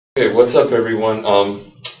Okay, what's up, everyone?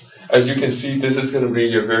 As you can see, this is going to be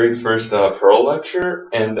your very first Perl lecture,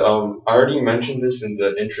 and I already mentioned this in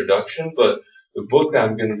the introduction, but the book that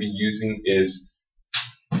I'm going to be using is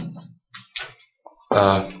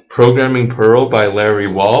Programming Perl by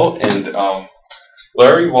Larry Wall, and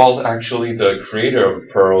Larry Wall is actually the creator of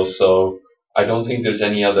Perl, so I don't think there's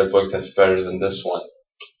any other book that's better than this one.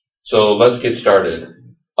 So let's get started.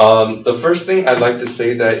 The first thing I'd like to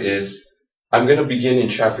say that is I'm going to begin in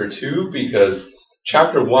Chapter 2 because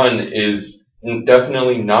Chapter 1 is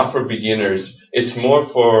definitely not for beginners. It's more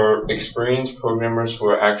for experienced programmers who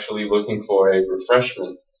are actually looking for a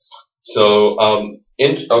refreshment. So,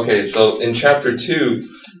 in Chapter 2,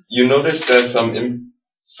 you notice that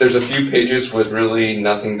there's a few pages with really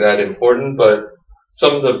nothing that important, but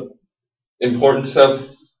some of the important stuff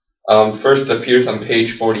first appears on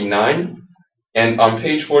page 49. And on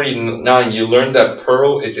page 49, you learn that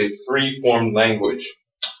Perl is a free-form language.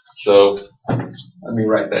 So let me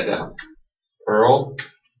write that down. Perl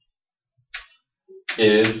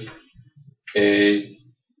is a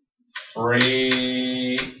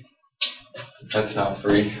free, that's not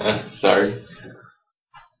free, sorry,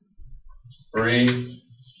 free-form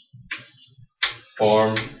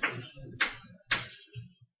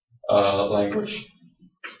language.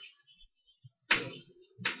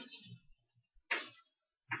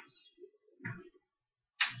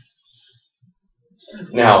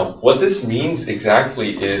 Now, what this means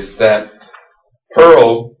exactly is that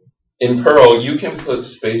in Perl, you can put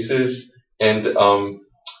spaces and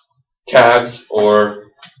tabs or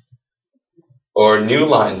new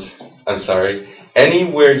lines,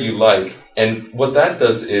 anywhere you like. And what that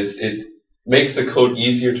does is it makes the code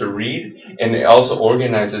easier to read, and it also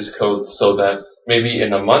organizes code so that maybe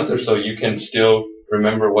in a month or so you can still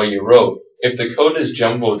remember what you wrote. If the code is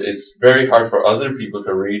jumbled, it's very hard for other people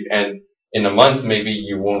to read, and in a month maybe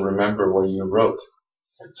you won't remember what you wrote.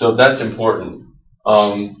 So that's important.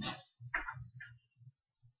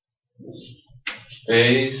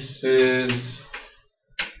 Spaces,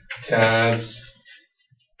 tabs,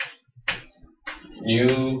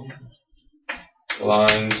 new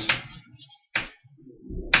lines,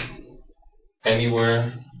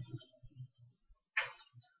 anywhere,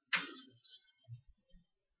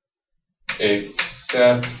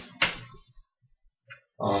 except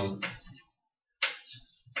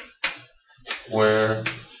where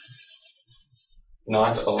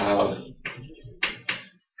not allowed.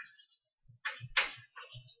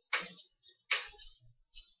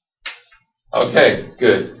 Okay,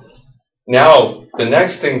 good. Now, the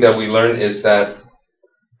next thing that we learn is that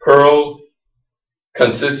Perl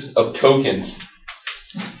consists of tokens.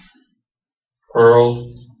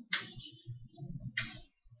 Perl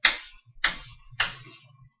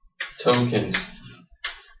tokens.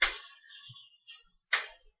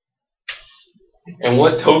 And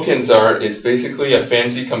what tokens are is basically a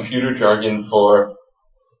fancy computer jargon for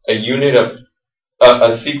a unit of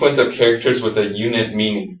a sequence of characters with a unit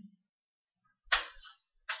meaning.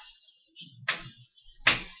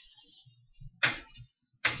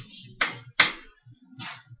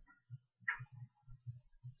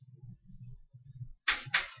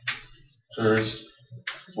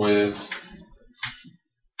 With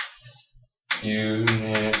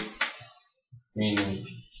unit meaning.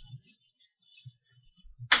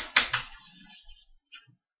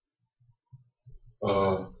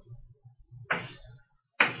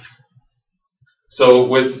 So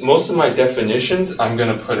with most of my definitions, I'm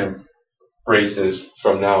going to put in braces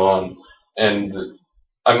from now on. And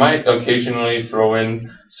I might occasionally throw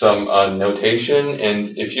in some notation,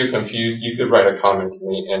 and if you're confused, you could write a comment to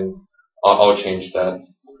me, and I'll change that.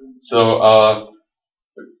 So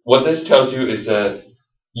what this tells you is that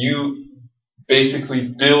you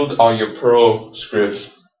basically build all your Perl scripts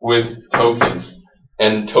with tokens.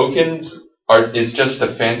 And tokens is just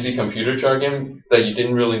a fancy computer jargon that you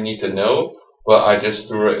didn't really need to know, but I just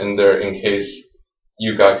threw it in there in case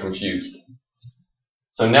you got confused.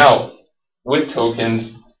 So now, with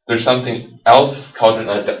tokens, there's something else called an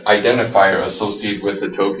identifier associated with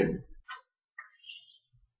the token.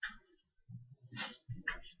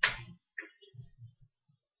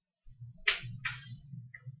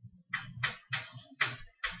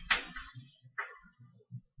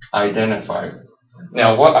 Identifier.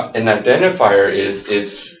 Now, what an identifier is,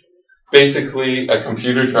 it's basically a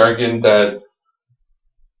computer jargon that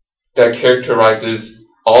characterizes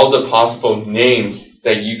all the possible names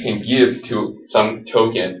that you can give to some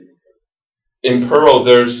token. In Perl,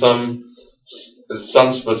 there's some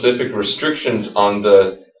specific restrictions on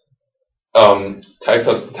the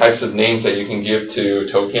types of names that you can give to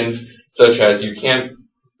tokens, such as you can't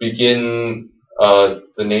begin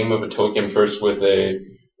the name of a token first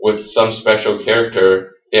with some special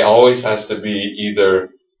character, it always has to be either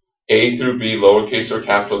A through B, lowercase or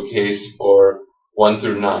capital case, or 1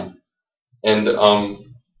 through 9. And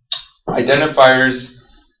identifiers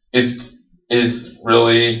is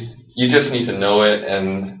really, you just need to know it,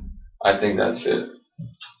 and I think that's it.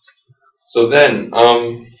 So then,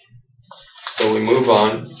 so we move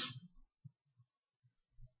on.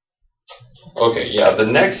 Okay, yeah, the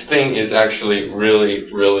next thing is actually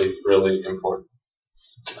really, really, really important.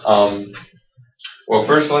 Well,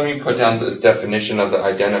 first let me put down the definition of the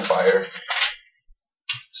identifier.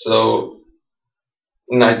 So,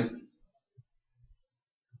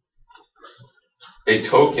 a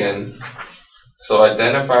token, so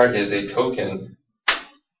identifier is a token,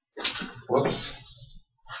 whoops,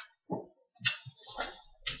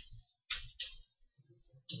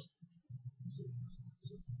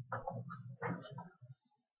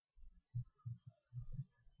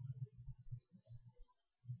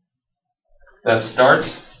 that starts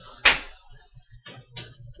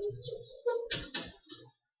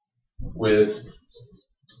with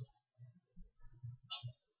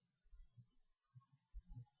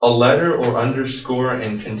a letter or underscore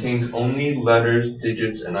and contains only letters,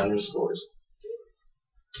 digits, and underscores.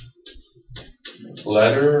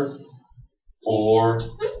 Letter or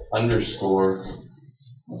underscore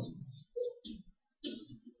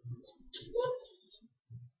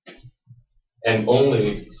and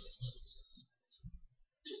only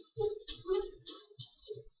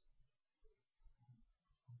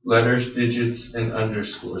letters, digits, and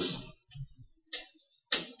underscores.